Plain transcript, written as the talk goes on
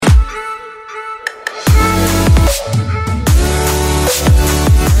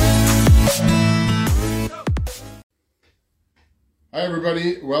Hi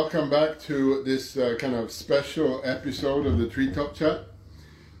everybody, welcome back to this kind of special episode of the Treetop Chat.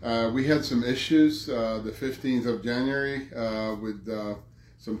 We had some issues the 15th of January with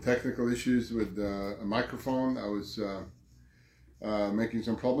some technical issues with a microphone. I was making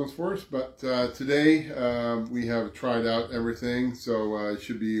some problems for us, but today we have tried out everything, so it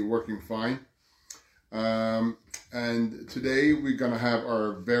should be working fine. And today we're going to have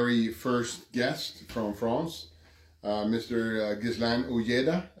our very first guest from France. Mr. Ghislain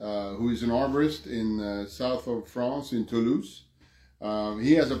Ojeda, who is an arborist in south of France in Toulouse.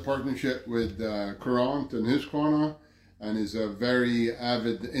 He has a partnership with Courant and Husqvarna and is a very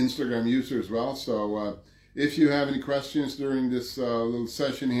avid Instagram user as well. So if you have any questions during this little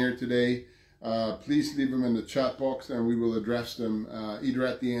session here today, please leave them in the chat box and we will address them either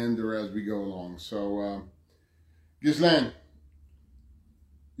at the end or as we go along. So Ghislain,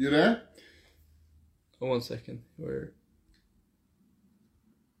 you there? Oh, 1 second. Where?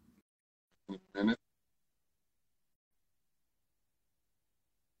 A minute.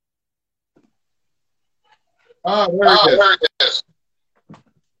 There it is.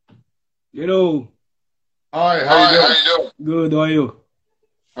 Hello. Hi, how you doing? Good, how are you?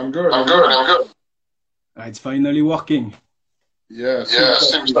 I'm good. It's finally working. Yeah,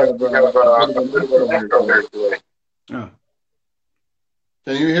 seems like we have a bit of an echo here today. Ah.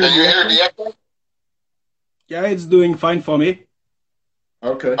 Can you hear the echo? Yeah, it's doing fine for me.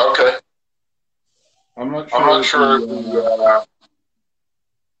 Okay. I'm not sure.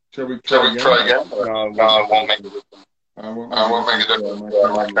 Shall we try again? No, I won't make it. I won't make it difference.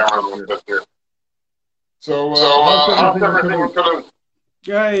 My camera will fit here. So, how's everything in Toulouse?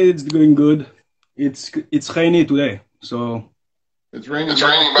 Yeah, it's going good. It's rainy today, so. It's raining. It's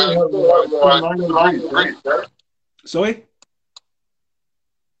raining, but it's 9 degrees, right? Sorry?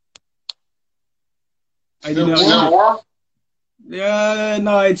 Still warm? Yeah,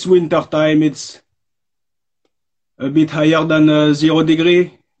 no, it's winter time. It's a bit higher than 0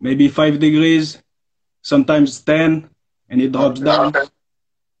 degree, maybe 5 degrees, sometimes 10, and it drops down.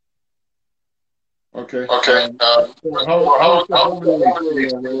 Okay. How How we were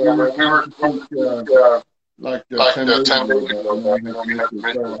like 10 days ago.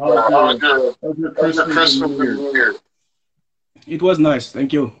 How's your Christmas and New Year? It was nice,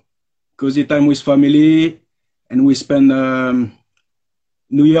 thank you. Cozy time with family, and we spend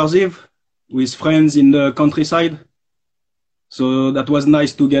New Year's Eve with friends in the countryside. So that was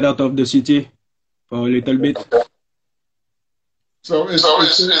nice to get out of the city for a little bit. So is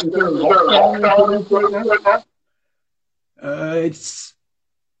there a lockdown right now?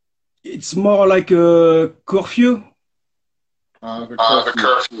 It's more like a curfew. The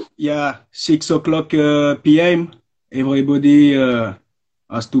curfew. Yeah, 6 o'clock p.m. Everybody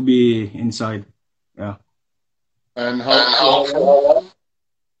has to be inside. Yeah. And how long?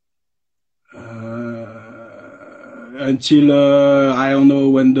 Until I don't know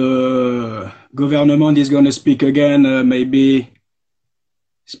when the government is going to speak again, maybe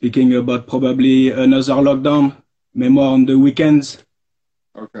speaking about probably another lockdown, maybe more on the weekends.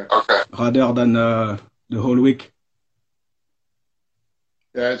 Okay. Rather than the whole week.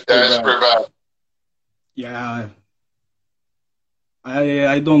 Yeah, it's pretty bad. Yeah.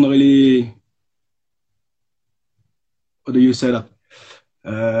 I don't really. How do you say that?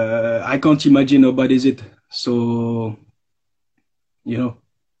 I can't imagine how bad is it. So, you know.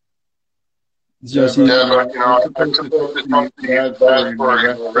 Just but I'm supposed to talk to you bad for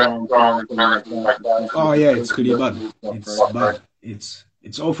restaurants and everything like that. Oh yeah, it's really bad. It's bad.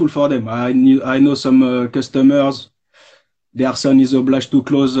 It's awful for them. I know some customers. Their son is obliged to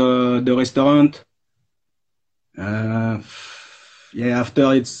close the restaurant. Yeah,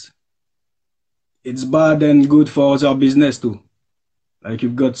 after it's bad and good for other business too. Like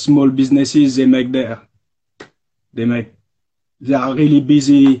you've got small businesses, they are really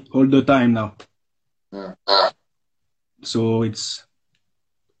busy all the time now. Yeah. So it's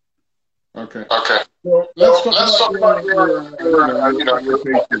okay. So let's talk about your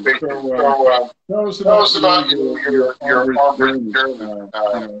occupation. So tell us about your arborist journey.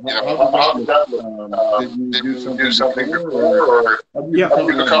 How did that look? Did you do something before, or how did you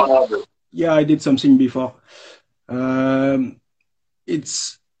become an arborist? Yeah, I did something before. I'm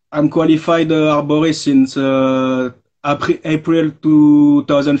qualified arborist since April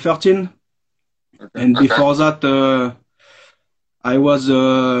 2013, and before that, I was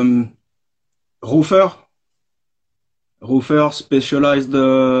roofer specialized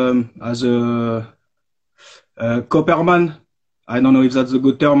as a copperman. I don't know if that's a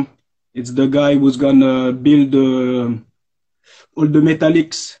good term. It's the guy who's gonna build all the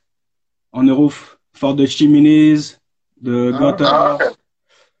metallics on the roof for the chimneys, the gutter,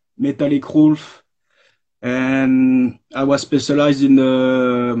 metallic roof, and I was specialized in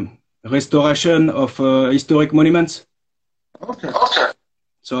the restoration of historic monuments. Okay.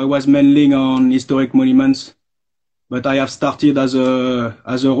 So I was mainly on historic monuments, but I have started as a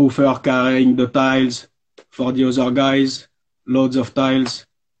roofer carrying the tiles for the other guys, loads of tiles,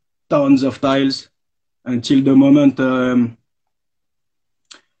 tons of tiles, until the moment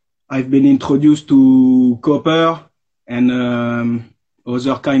I've been introduced to copper and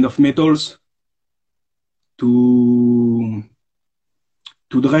other kind of metals to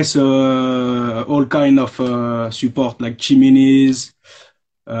dress all kind of support like chimneys,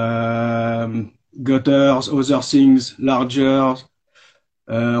 gutters, other things, larger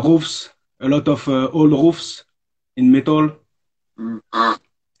roofs, a lot of old roofs in metal.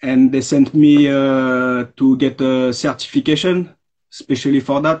 And they sent me to get a certification, especially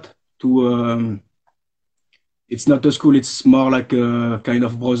for that. It's not a school, it's more like a kind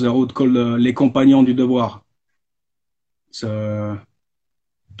of brotherhood called Les Compagnons du Devoir. So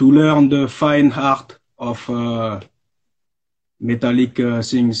to learn the fine art of metallic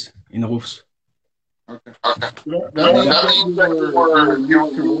things in roofs. Okay. That means you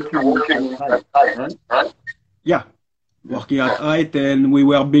were working at height, right? Yeah, working at height, and we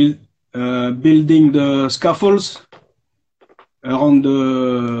were building the scaffolds around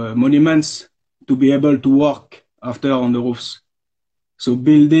the monuments to be able to work after on the roofs. So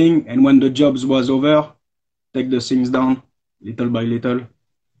building, and when the jobs was over, take the things down little by little.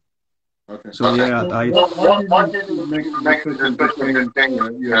 Okay. So yeah, at height. Why did you make the decision to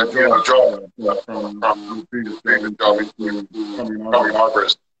change your job from your previous job into becoming an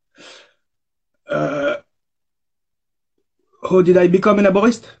arborist? How did I become an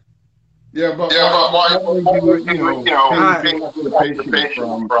arborist? Yeah, but why would you change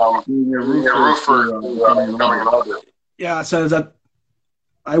occupation from being a roofer to becoming an arborist? Yeah, so that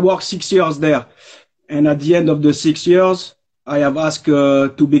I worked 6 years there, and at the end of the 6 years, I have asked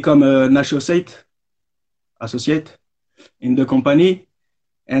to become an associate in the company,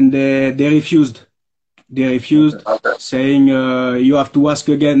 and they refused. They refused, saying you have to ask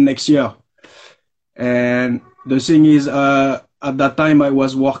again next year. And the thing is, at that time, I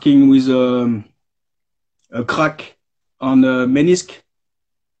was working with a crack on the menisc,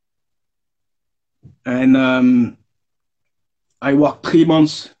 and I worked 3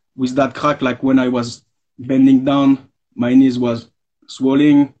 months with that crack. Like when I was bending down, my knees was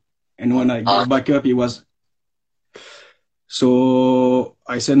swelling, and when I got back up, it was. So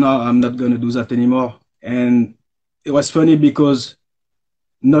I said, no, I'm not going to do that anymore. And it was funny because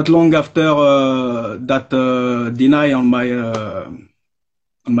not long after that deny on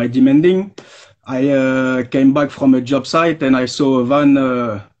my demanding, I came back from a job site and I saw a van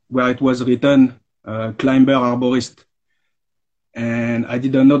where it was written climber arborist. And I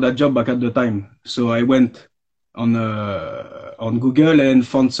didn't know that job back at the time. So I went on Google and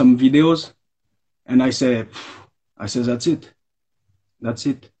found some videos, and I said, that's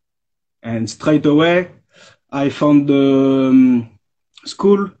it. And straight away, I found the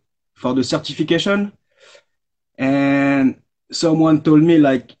school for the certification, and someone told me,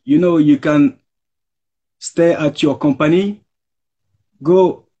 like, you can stay at your company,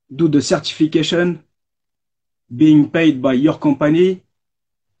 go do the certification, being paid by your company,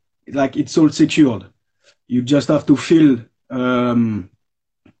 like it's all secured. You just have to fill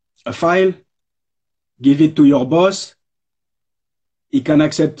a file, give it to your boss. He can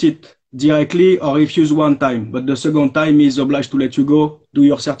accept it directly or refuse one time, but the second time he's obliged to let you go, do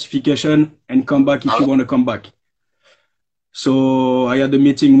your certification, and come back if you want to come back. So I had a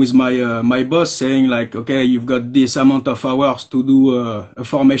meeting with my boss saying, like, okay, you've got this amount of hours to do a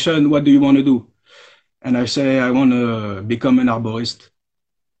formation. What do you want to do? And I say, I want to become an arborist.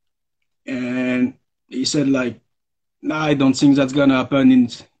 And he said, like, no, I don't think that's going to happen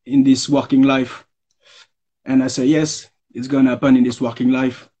in this working life. And I say, yes, it's going to happen in this working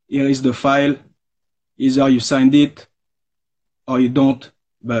life. Here is the file. Either you signed it or you don't,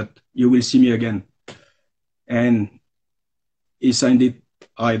 but you will see me again. And he signed it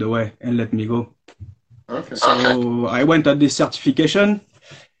right away and let me go. Okay. So I went at this certification,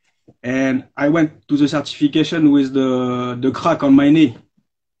 and I went to the certification with the crack on my knee.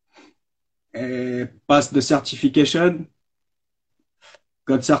 Passed the certification,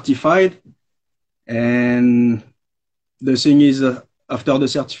 got certified, and the thing is, after the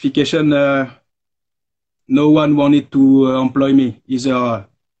certification, no one wanted to employ me either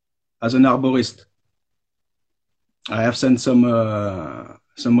as an arborist. I have sent some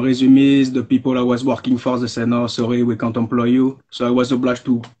resumes. The people I was working for, they said, no, sorry, we can't employ you. So I was obliged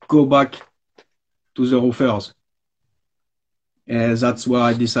to go back to the roofers. and that's why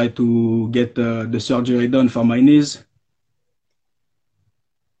I decided to get the surgery done for my knees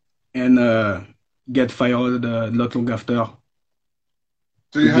and get fired not long after.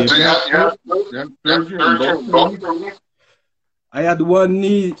 So you had surgery on both knees? I had one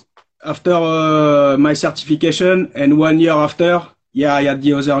knee after my certification, and 1 year after, yeah, I had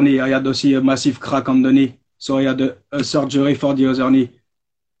the other knee. I had also a massive crack on the knee, so I had a surgery for the other knee.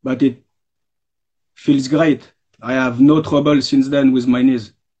 But it feels great. I have no trouble since then with my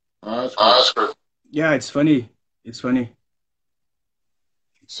knees. That's good. Yeah, it's funny. It's funny.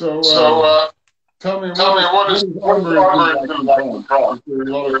 So, tell me what is armoring like in France? Is there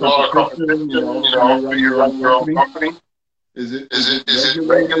a lot of competition? You run your own company? Is it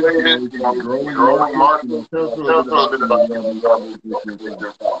regulated? Growing market? Tell us a little bit about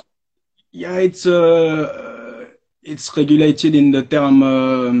that. Yeah, it's regulated in the term,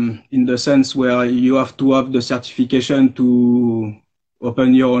 in the sense where you have to have the certification to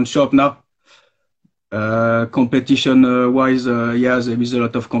open your own shop now. Competition wise, yeah, there is a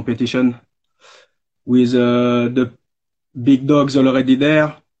lot of competition with the big dogs already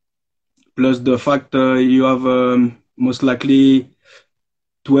there, plus the fact you have most likely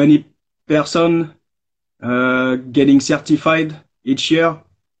 20 person getting certified each year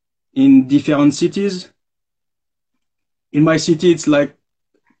in different cities. In my city, it's like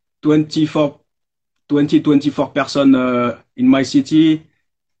 24 person in my city,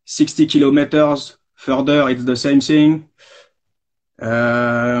 60 kilometers further, it's the same thing.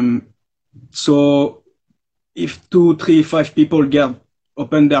 So if 2, 3, 5 people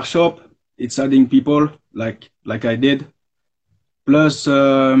open their shop, it's adding people like I did. Plus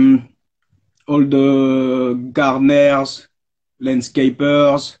all the gardeners,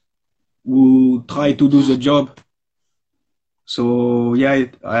 landscapers who try to do the job. So yeah,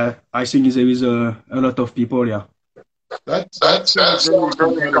 I think there is a lot of people, yeah. That's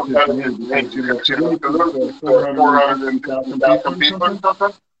really competitive. You have 400,000 people or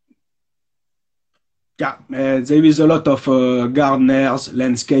something? Yeah, there is a lot of gardeners,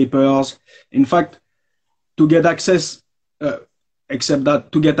 landscapers. In fact, to get access, except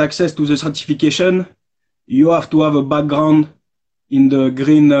that to get access to the certification, you have to have a background in the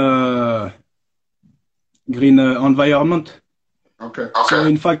green environment. Okay. So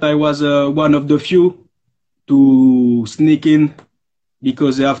in fact, I was one of the few to sneak in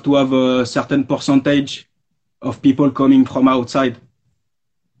because they have to have a certain percentage of people coming from outside.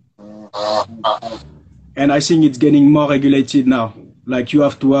 And I think it's getting more regulated now. Like you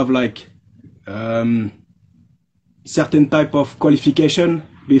have to have like certain type of qualification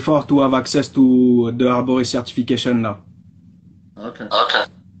before to have access to the arborist certification now. Okay.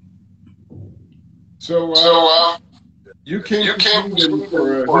 So you came to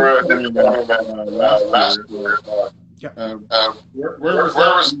for a last year. Yeah. Where was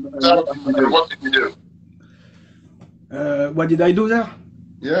that? What did you do? What did I do there?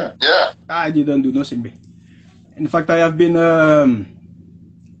 Yeah. I didn't do nothing. In fact, I have been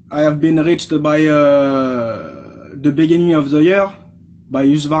reached by the beginning of the year by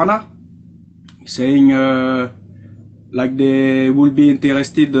Husqvarna, saying like they will be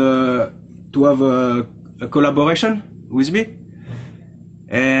interested to have a collaboration with me,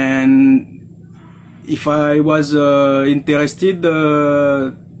 and if I was interested,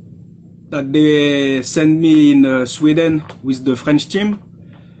 that they send me in Sweden with the French team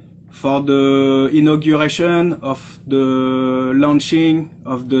for the inauguration of the launching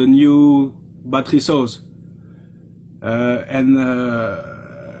of the new battery saws. And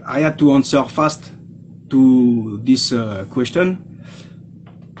I had to answer fast to this question.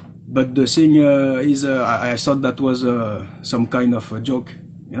 But the thing is, I thought that was some kind of a joke,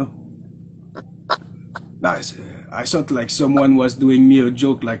 you know. I thought like someone was doing me a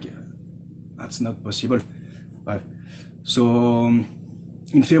joke, like that's not possible. But so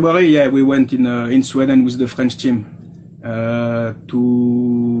in February, yeah, we went in Sweden with the French team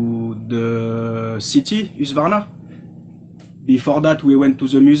to the city, Husqvarna. Before that, we went to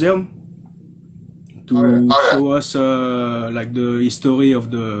the museum to show us like the history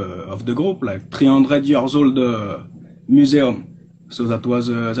of the group, like 300 years old museum. So that was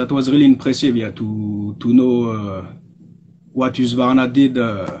really impressive, yeah, to know what Husqvarna did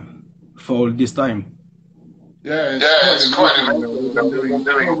for all this time. Yeah, it's quite amazing. They've been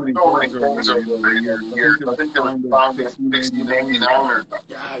doing so many things over the years. I think it was founded in 1689.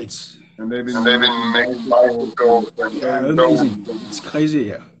 Yeah, and they've been making bicycles. Yeah, amazing. It's crazy,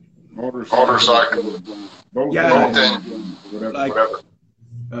 yeah. Motorcycles. Like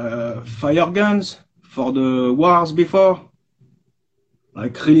fire guns for the wars before.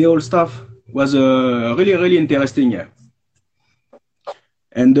 Like really old stuff. Was really interesting, yeah.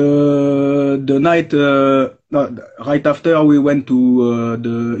 And the night, no, right after, we went to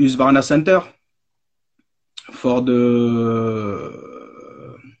the Husqvarna Center for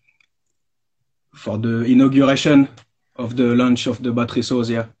the inauguration of the launch of the battery saws.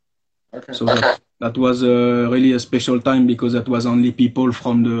 Yeah. Okay. So that was really a special time because that was only people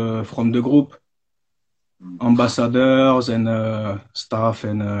from the group, ambassadors and staff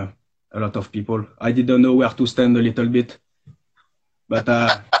and a lot of people. I didn't know where to stand a little bit, but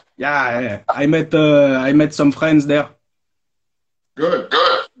yeah, I met some friends there. Good.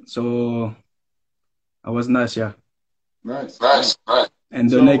 So that was nice. Yeah. Nice. And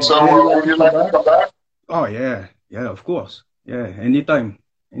the So, next. would you like to come back? Oh yeah, of course. Yeah, anytime.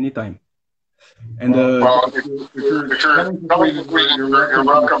 And Well, if you're coming to Sweden, you're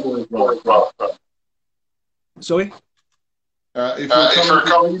welcome to as well. sorry. If you're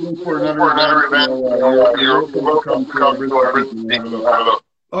coming for another event, you're welcome to come to our visit and have a look.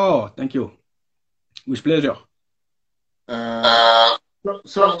 Oh, thank you. With pleasure.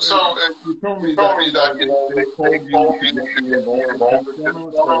 So you told me that they told you to be involved with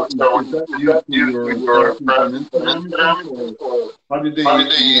them. So is that you to your friends on Instagram, or how did they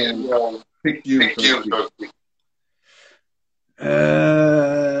pick you?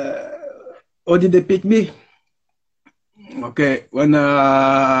 How did they pick me? Okay, when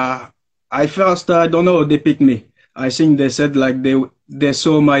I first, I don't know, they picked me. I think they said like they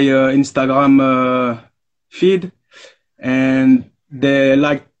saw my Instagram feed and they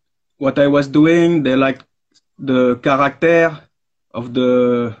liked what I was doing. They liked the character of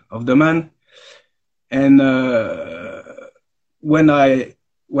the man. And when I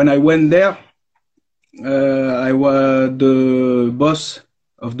went there, I was the boss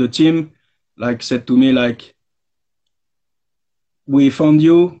of the team. Like said to me like, we found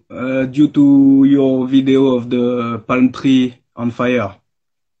you due to your video of the palm tree on fire.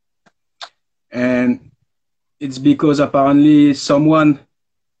 And it's because apparently someone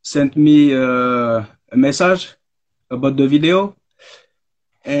sent me a message about the video.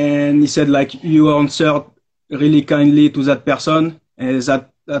 And he said like, you answered really kindly to that person. And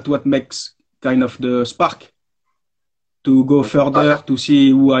that's what makes kind of the spark to go further to see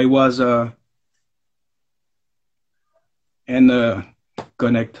who I was and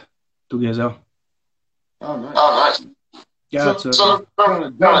connect together. Oh, nice. Yeah, so judging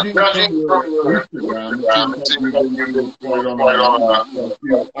from your Instagram, it seems like you've been quite on a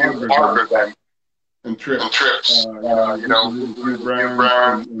few orders and trips. You know, new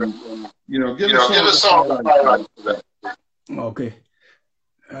brands and give us some of the highlights of that. Okay.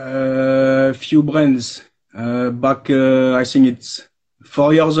 Few brands. Back, I think it's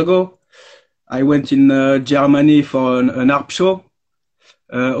 4 years ago, I went in Germany for an harp show.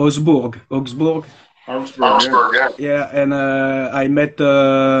 Augsburg. Yeah, and I met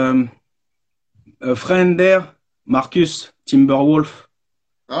a friend there, Marcus Timberwolf.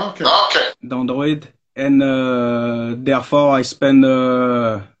 Okay. Down the road, and therefore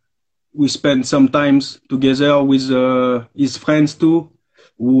we spend some times together with his friends too,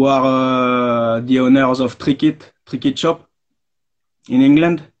 who are the owners of Trickit Shop in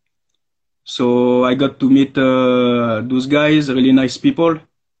England. So I got to meet those guys, really nice people.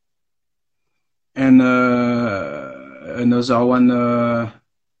 And another one,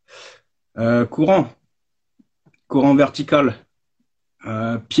 Courant Vertical.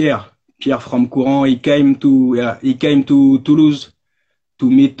 Pierre from Courant, he came to Toulouse to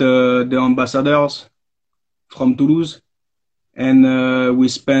meet the ambassadors from Toulouse, and we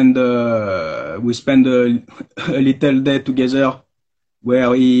spend a little day together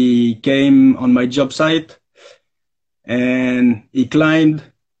where he came on my job site and he climbed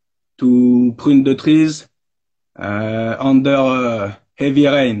to prune the trees under heavy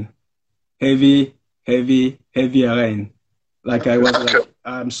rain. Heavy rain. Like I was like,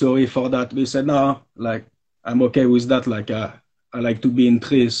 I'm sorry for that. We said, no, like, I'm okay with that. Like, I like to be in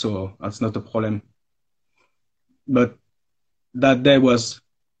trees, so that's not a problem. But that day was,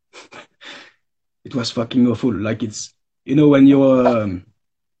 it was fucking awful. Like it's, when your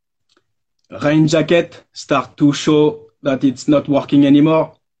rain jacket start to show that it's not working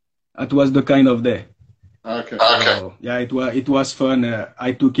anymore, that was the kind of day. Okay. So, yeah, it was fun.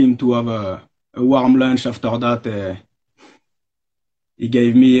 I took him to have a warm lunch after that. He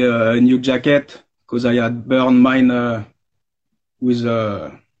gave me a new jacket because I had burned mine with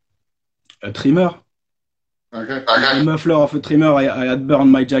a trimmer. Okay. The muffler of a trimmer, I had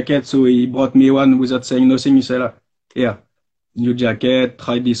burned my jacket, so he brought me one without saying nothing. He said, "Yeah, new jacket,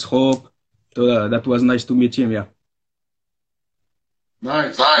 try this rope." So that was nice to meet him. Yeah.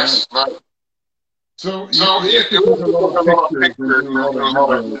 Nice. So So you you took a took lot a of lot of pictures pictures and doing and a doing lot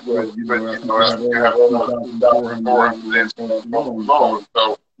all of that videos, videos, but but I you think know, you I have think you have almost almost 2,400 2,400 influence influences alone. So alone. So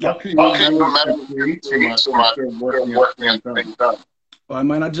Yeah. how can how you can you manage to manage to create so create much so and much still still working at the working same at the time? same time? I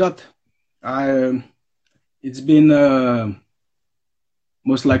manage that. I it's been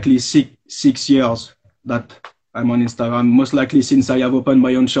most likely 6 years that I'm on Instagram. Most likely since I have opened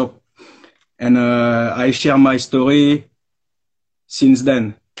my own shop, and I share my story since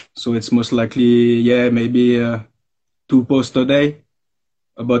then. So it's most likely, yeah, maybe 2 posts a day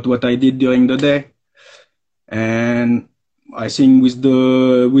about what I did during the day. And I think with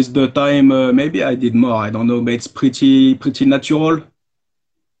the time, maybe I did more. I don't know, but it's pretty natural.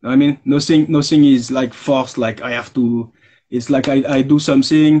 I mean, nothing is like forced. Like I have to. It's like I do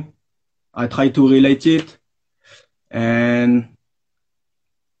something, I try to relate it, and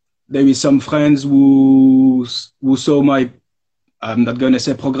there is some friends who saw my, I'm not gonna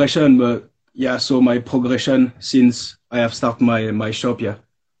say progression, but yeah, saw my progression since I have started my shop. Yeah.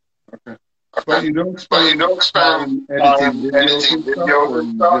 Okay. But you don't But you spend don't spend time editing time videos editing and stuff, videos or and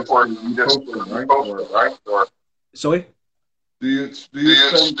you stuff, just or you you just post them, right? post Or them, right? Or Sorry. do you spend do you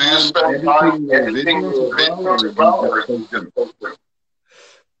time spend time editing your editing videos as your well, videos or as do you well, just or do you post them? just post them?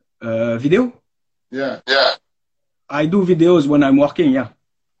 Video. Yeah. Yeah. I do videos when I'm working. Yeah.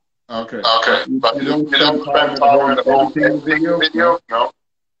 Okay. Okay. But You you don't don't spend time spend at time home at home editing the editing the videos, no? videos, no?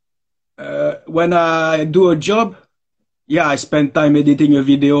 When I do a job, yeah, I spend time editing a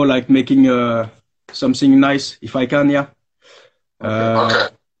video, like making something nice if I can. Yeah. Okay. Okay.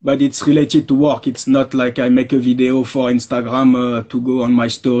 But it's related to work. It's not like I make a video for Instagram to go on my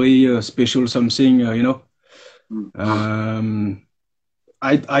story, special something, you know. Mm.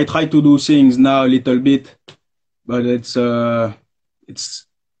 I try to do things now a little bit, but it's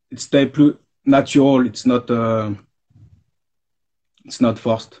stay natural. It's not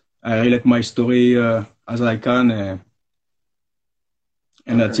forced. I relate my story as I can,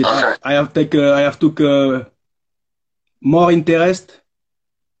 and that's it. Okay. I have took more interest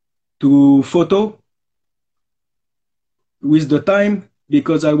to photo with the time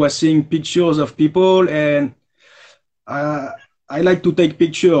because I was seeing pictures of people, and I like to take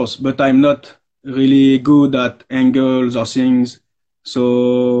pictures, but I'm not really good at angles or things.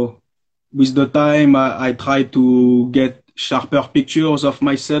 So with the time, I try to get sharper pictures of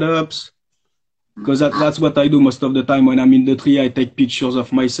my setups because that's what I do most of the time when I'm in the tree. I take pictures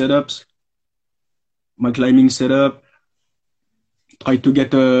of my setups, my climbing setup. Try to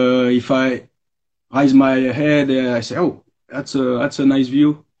get if I raise my head, I say, oh, that's a nice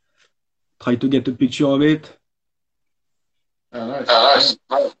view. Try to get a picture of it. Oh, nice.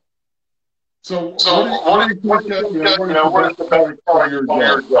 Nice. So, So what do you think, what is the best part of your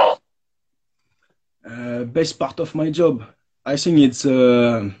job? Best part of my job, I think it's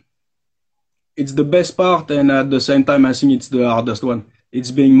the best part, and at the same time, I think it's the hardest one.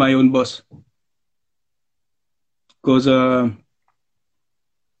 It's being my own boss, because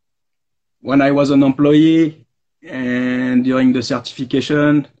when I was an employee and during the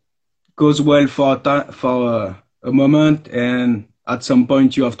certification, goes well for a moment, and at some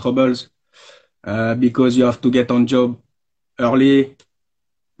point you have troubles because you have to get on job early,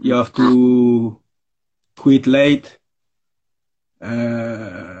 you have to quit late.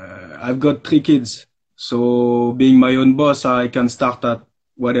 I've got 3 kids, so being my own boss, I can start at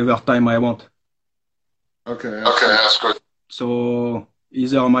whatever time I want. Okay. Okay, that's good. So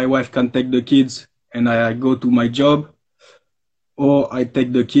either my wife can take the kids and I go to my job, or I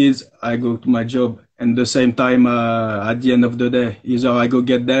take the kids, I go to my job. And the same time, at the end of the day, either I go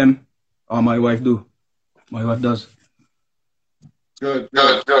get them or my wife do. My wife does. Good.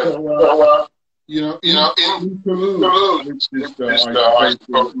 Good. So, in in Toulouse, which is, I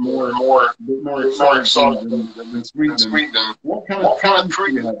suppose more exciting than Sweden. Sweden. What kind What kind of of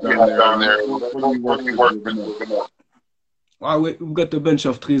trees trees do do you you have have down down there? there? What do you work What do you work with the most? with the most? Well, we've got a bunch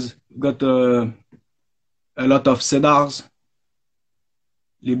of trees. We've got a lot of cedars,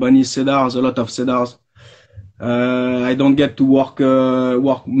 Lebanese cedars, a lot of cedars. I don't get to work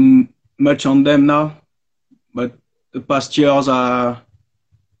much on them now, but the past years I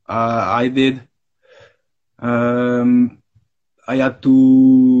did. I had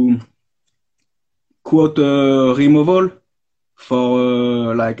to quote removal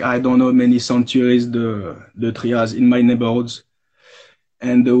for like I don't know many centuries the trias in my neighborhoods,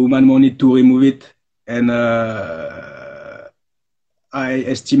 and the woman wanted to remove it, and I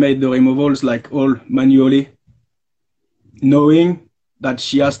estimate the removals like all manually, knowing that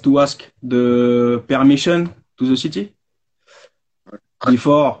she has to ask the permission to the city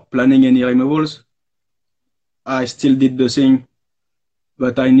before planning any removals. I still did the thing,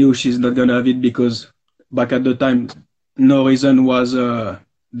 but I knew she's not gonna have it because back at the time, no reason was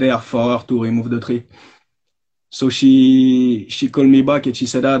there for her to remove the tree. So she called me back and she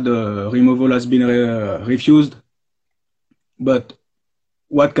said that the removal has been refused. But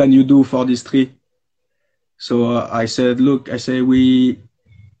what can you do for this tree? So I said, look, we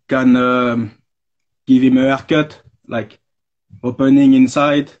can give him a haircut, like opening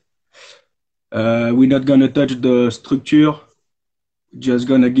inside. We're not gonna touch the structure, just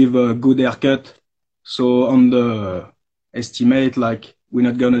gonna give a good haircut. So on the estimate, like we're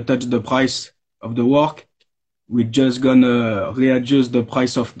not gonna touch the price of the work. We're just gonna readjust the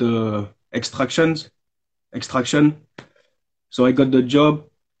price of the extraction. So I got the job.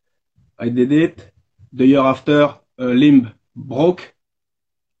 I did it. The year after, a limb broke.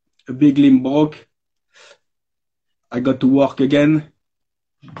 A big limb broke. I got to work again.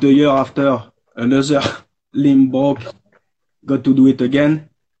 The year after, another limb broke. Got to do it again.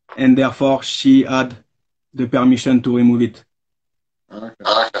 And therefore, she had the permission to remove it. Okay.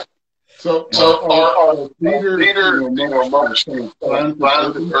 So our leader,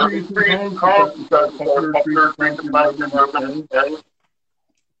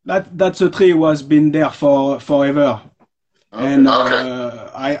 that's a tree was been there for forever. Okay. And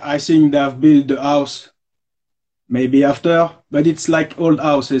I think they've built the house maybe after, but it's like old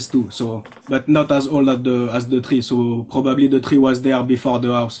houses too. So, but not as old as the tree. So probably the tree was there before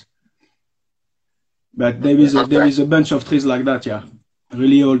the house. But there is a bunch of trees like that, yeah,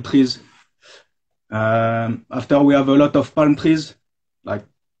 really old trees. After we have a lot of palm trees, like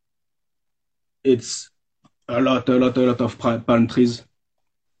it's a lot of palm trees.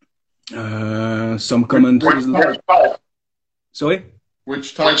 Some common trees. Sorry?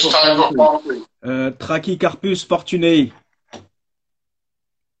 Which type of palm tree? Trachycarpus fortunei.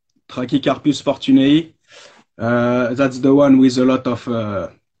 Trachycarpus fortunei. That's the one with a lot of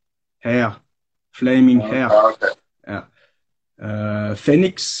hair, flaming hair. Okay. Yeah.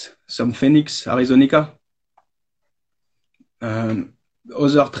 Phoenix. Some Phoenix, Arizonica.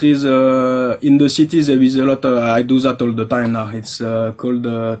 Other trees in the cities, there is a lot. I do that all the time now. It's called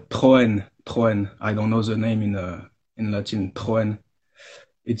Troen. Troen. I don't know the name in Latin. Troen.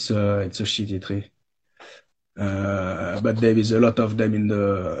 It's a shitty tree. But there is a lot of them in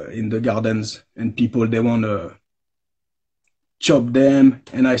the gardens, and people they want to chop them.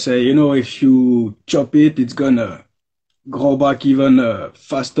 And I say, if you chop it, it's gonna grow back even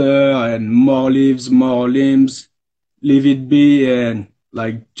faster and more leaves, more limbs. Leave it be, and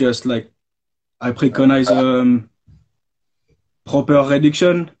just I preconize proper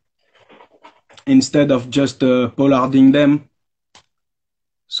reduction instead of just pollarding them.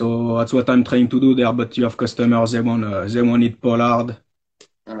 So that's what I'm trying to do there. But you have customers they want it pollard.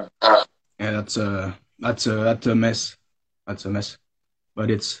 Yeah, that's a mess. That's a mess, but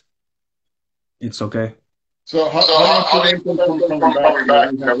it's okay. So how do you prevent them from coming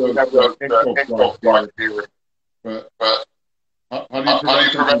back? We have the echo block here. But how do you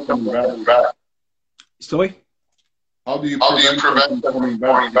prevent them from coming back? Sorry? How do you prevent them from coming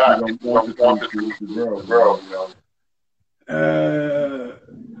back if you don't want it to grow?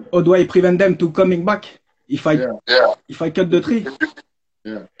 How do I prevent them to coming back if I cut the tree?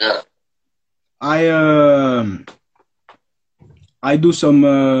 Yeah. I do some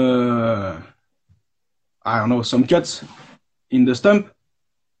I don't know, some cuts in the stump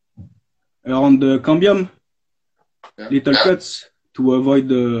around the cambium, little cuts to avoid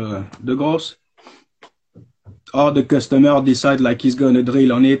the growth. Or the customer decide he's gonna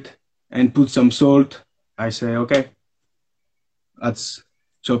drill on it and put some salt. I say, okay, let's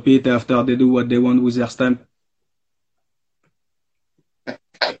chop it after they do what they want with their stump.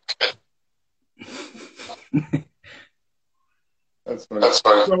 That's funny.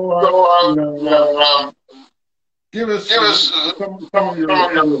 So, give us some of your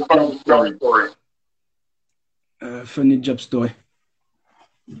funny story. Funny job story.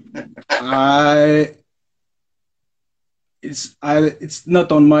 It's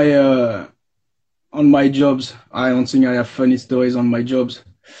not on my jobs. I don't think I have funny stories on my jobs.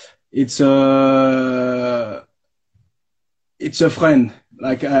 It's a friend.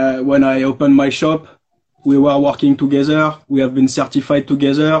 When I opened my shop, we were working together. We have been certified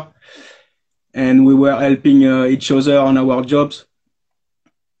together, and we were helping each other on our jobs.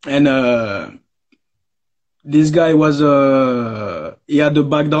 And this guy he had a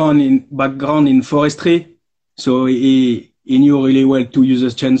background in forestry, so he knew really well to use a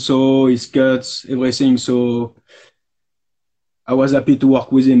chainsaw, his cuts, everything. So I was happy to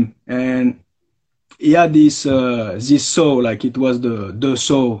work with him. And he had this saw, it was the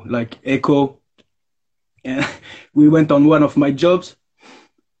saw, Echo. And we went on one of my jobs,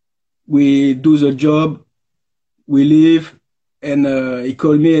 we do the job, we leave, and he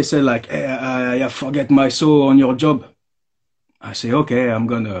called me and said like, hey, I forget my saw on your job. I say, okay, I'm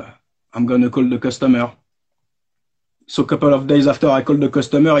gonna call the customer. So a couple of days after I called the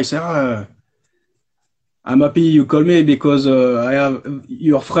customer, he said, I'm happy you called me because I have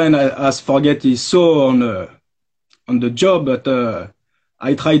your friend has forget his saw on the job, but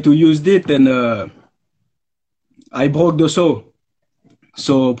I tried to use it and I broke the saw.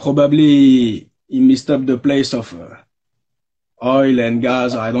 So probably he messed up the place of oil and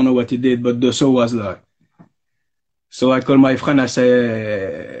gas. I don't know what he did, but the saw was there. So I call my friend. I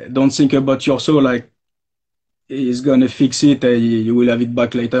say, don't think about your saw. Like he's gonna fix it. You will have it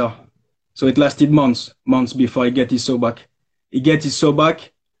back later. So it lasted months before he get his saw back. He gets his saw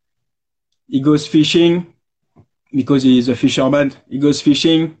back. He goes fishing because he is a fisherman. He goes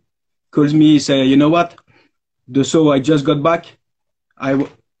fishing, calls me, say, you know what? The saw I just got back.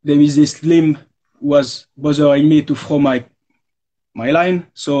 There is this limb was bothering me to throw my line,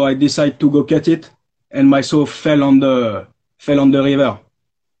 so I decided to go cut it, and my saw fell on the river.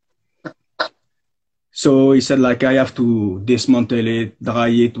 So he said like I have to dismantle it, dry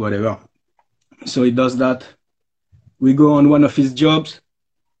it, whatever. So he does that. We go on one of his jobs.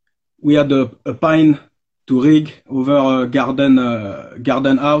 We had a pine to rig over a garden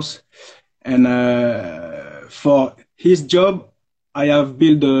house, and for his job, I have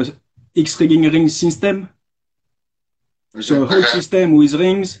built a X-rigging ring system. So a whole system with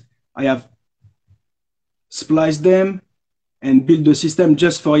rings. I have spliced them and built the system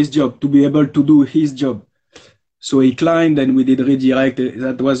just for his job, to be able to do his job. So he climbed and we did redirect.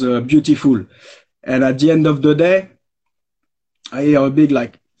 That was beautiful. And at the end of the day, I hear a big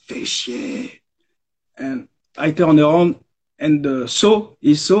like, fish, yeah. And I turn around and the saw,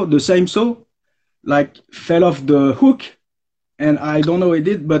 the same saw, like fell off the hook. And I don't know what it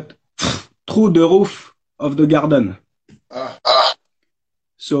did, but through the roof of the garden.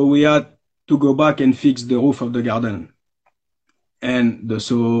 So we had to go back and fix the roof of the garden. And the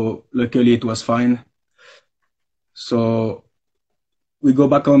saw, luckily it was fine. So we go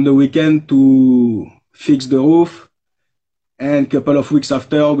back on the weekend to fix the roof. And a couple of weeks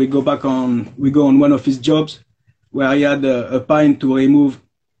after, we go on one of his jobs where he had a pine to remove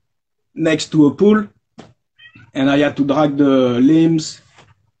next to a pool. And I had to drag the limbs,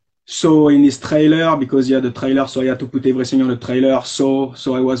 saw in his trailer because he had a trailer, so I had to put everything on the trailer. So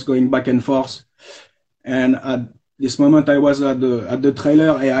I was going back and forth. And at this moment, I was at the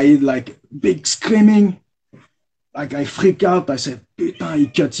trailer and I heard like big screaming. Like I freak out. I said, "Putain, he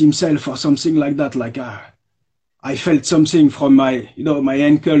cut himself" or something like that. Like I felt something from my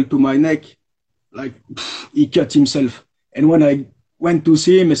ankle to my neck. Like he cut himself. And when I went to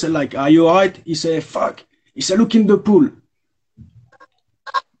see him, I said, like, "Are you all right?" He said, "Fuck." He said, "Look in the pool."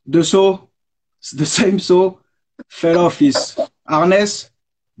 The saw, the same saw, fell off his harness,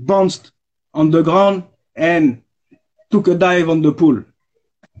 bounced on the ground, and took a dive on the pool.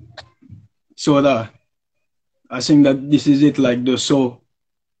 So I think that this is it, like the saw,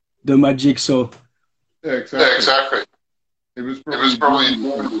 the magic saw. Yeah, exactly. It was probably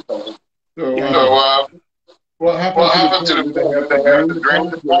so. Yeah. What happened to the pool? They have to drain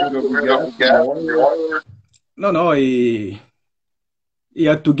the gas. No, he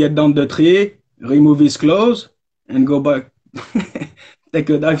had to get down the tree, remove his clothes, and go back. Take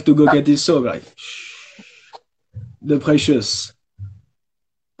a dive to go get his saw, like the precious.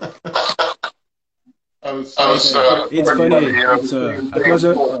 It's funny. It was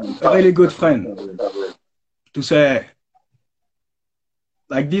a really good friend to say,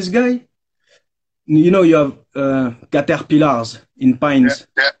 like this guy. You know, you have caterpillars in pines.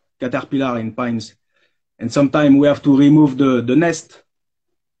 Yeah. Caterpillar in pines. And sometimes we have to remove the nest.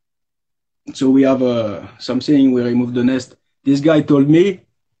 So we have something, we remove the nest. This guy told me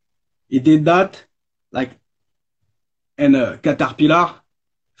he did that, like, and a caterpillar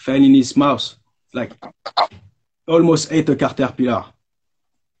fell in his mouth, like almost ate a caterpillar.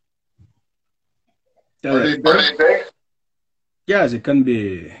 Are they big? Yeah, they can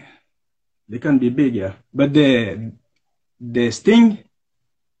be big, yeah. But they sting,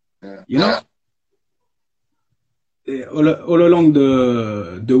 Yeah. you know? All along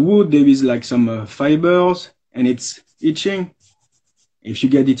the wood, there is like some fibers and it's itching. If you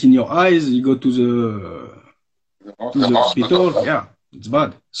get it in your eyes, you go to the hospital. Yeah, it's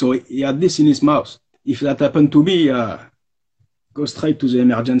bad. So he had this in his mouth. If that happened to me, go straight to the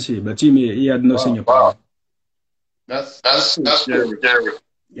emergency. But he had nothing. Wow. That's scary.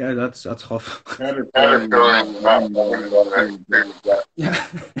 Yeah, that's rough. Yeah.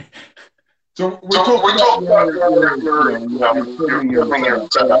 So we talked about your filming your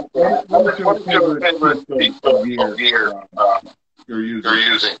setup. What is your favorite piece of gear you're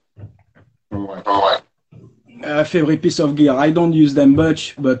using? From what? Favorite piece of gear. I don't use them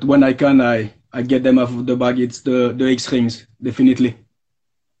much, but when I can, I get them off of the bag. It's the X rings, definitely.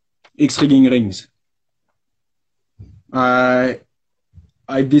 X rigging rings. I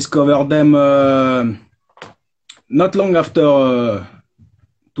discovered them not long after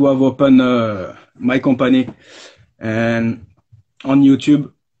to have opened my company, and on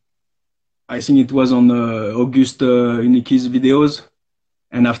YouTube. I think it was on August Uniki's videos,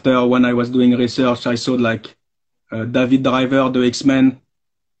 and after when I was doing research, I saw like David Driver, the X-Men.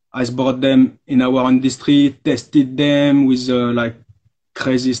 I bought them in our industry, tested them with like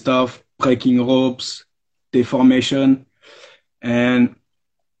crazy stuff, breaking ropes, deformation, and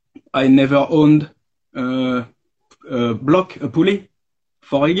I never owned a pulley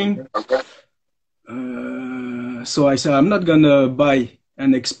for rigging. Okay. So I said, I'm not gonna buy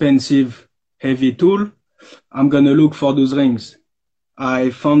an expensive heavy tool. I'm gonna look for those rings. I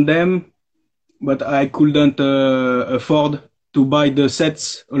found them, but I couldn't afford to buy the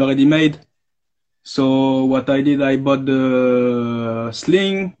sets already made. So what I did, I bought the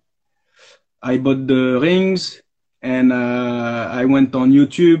sling, I bought the rings, and I went on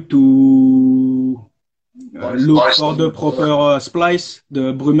YouTube to look for the proper splice,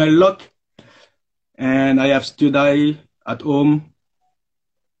 the Brumel lock. And I have studied at home,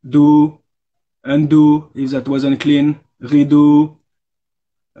 do, undo if that wasn't clean, redo,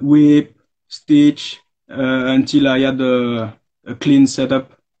 whip, stitch, until I had a clean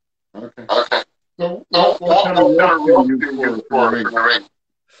setup. Okay. Okay. So what kind of rope do you use for the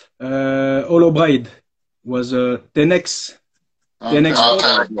ring? Hollow braid was a 10X, 10X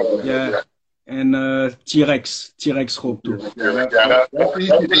rope, yeah, and T-Rex rope too. That's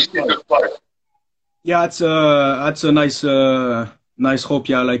easy to splice. Yeah, it's a nice rope.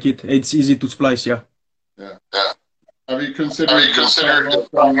 Yeah, I like it. It's easy to splice. Yeah. Yeah. Yeah. Have you considered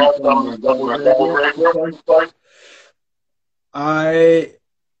some double braid? I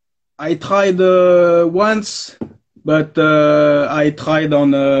tried once, but I tried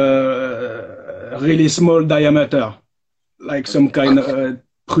on a really small diameter, like some kind of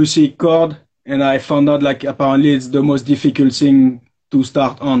Prusik cord, and I found out like apparently it's the most difficult thing to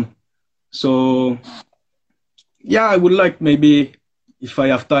start on. So yeah, I would like maybe if I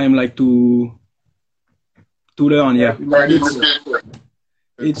have time, like to learn. Yeah,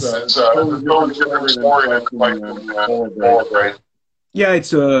 it's It's a totally different story than braid. yeah,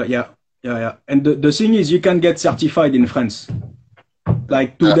 it's yeah. And the thing is, you can get certified in France.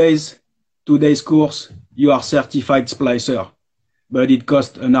 Like 2 days course, you are certified splicer, but it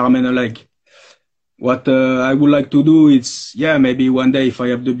costs an arm and a leg. What I would like to do is, yeah, maybe one day if I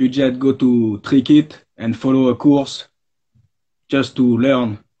have the budget, go to Trikit and follow a course just to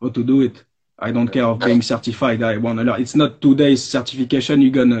learn how to do it. I don't care of being certified. I want to learn. It's not 2 days certification.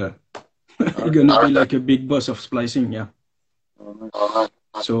 You're gonna be like a big boss of splicing. Yeah.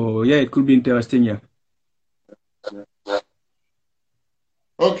 So yeah, it could be interesting. Yeah.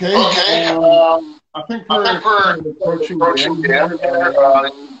 Okay. I think we're approaching the end.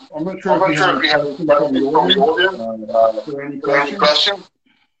 I'm not sure if you have a question from the audience. Any questions?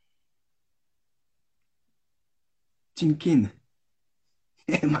 Tinkin.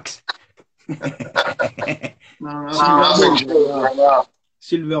 Max.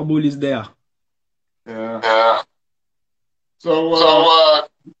 Silver Bull is there. Yeah. So,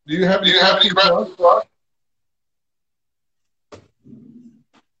 do you have any questions for us?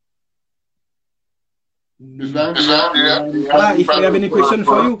 If I have any question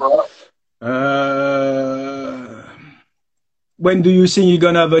for you, when do you think you're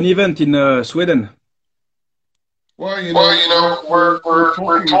gonna have an event in Sweden? Well, you know, we're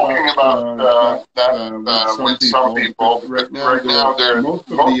talking about that with some people. Right now, most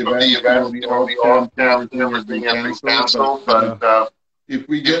of the events, the all-town everything has been canceled. But if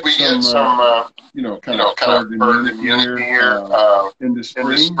we get some kind of herd immunity here in the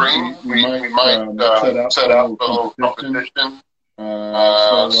spring, we might set up a little competition.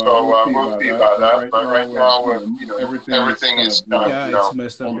 So we'll see about that. But right now, everything is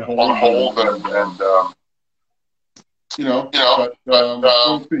on hold and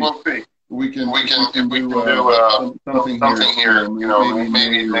we'll see. We can if we can do something here,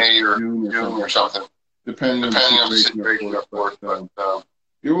 maybe May or June or something, depending on the situation, of course. But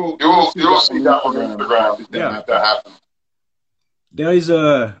you will see that on Instagram if that happens. There is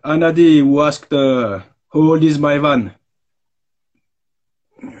Anadi who asked, "How old is my van?"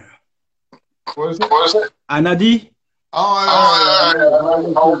 What is it? Anadi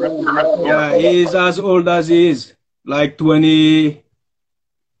Oh, Yeah, he's as old as he is, like 20,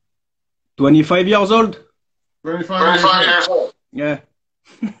 25 years old. 25 years old. Yeah.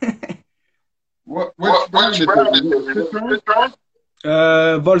 Which brand is it? Citroen?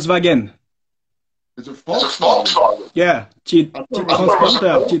 Volkswagen. It's a Volkswagen. Yeah,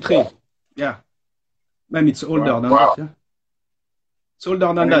 Transporter, T3. Yeah. Même it's older than that. Yeah? It's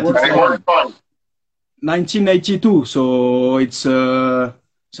older than that. It's 1982, so it's... ça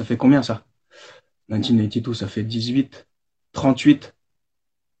fait combien ça? 1982, ça fait 18, 38.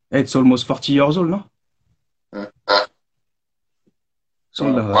 It's almost 40 years old, no? It's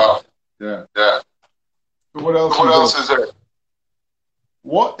older. Wow. Yeah. So what else is there?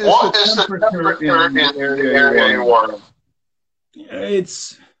 What is the temperature in the area you are in?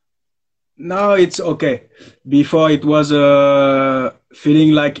 Now it's okay. Before it was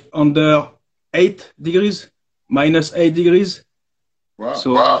feeling like under 8 degrees, minus 8 degrees. Wow.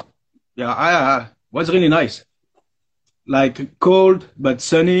 So yeah, I was really nice. Like cold but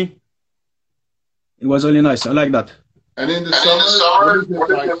sunny. It was really nice. I like that. And in the summer,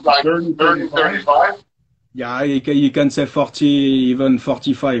 what is it like 30, 35? Yeah, you can say 40, even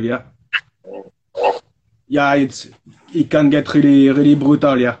 45. Yeah. Yeah, it can get really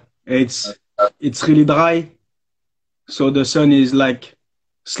brutal. Yeah, it's really dry, so the sun is like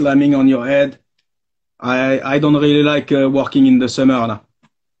slamming on your head. I don't really like working in the summer now.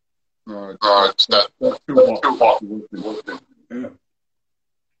 No, it's not too hot. Yeah.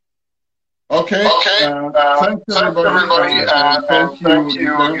 Okay. Thanks everybody. Thank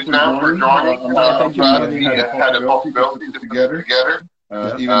you, Ghislain, for joining. I'm glad we had a possibility to put together.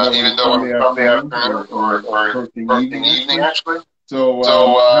 Even though it's Sunday afternoon or working evening actually. So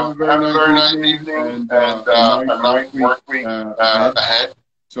have a very nice evening and a nice work week ahead.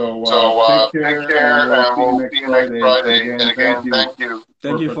 So take care and we'll see you next Friday. And again, thank you.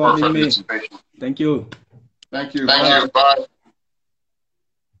 Thank you for having me. Thank you. Thank you. Bye.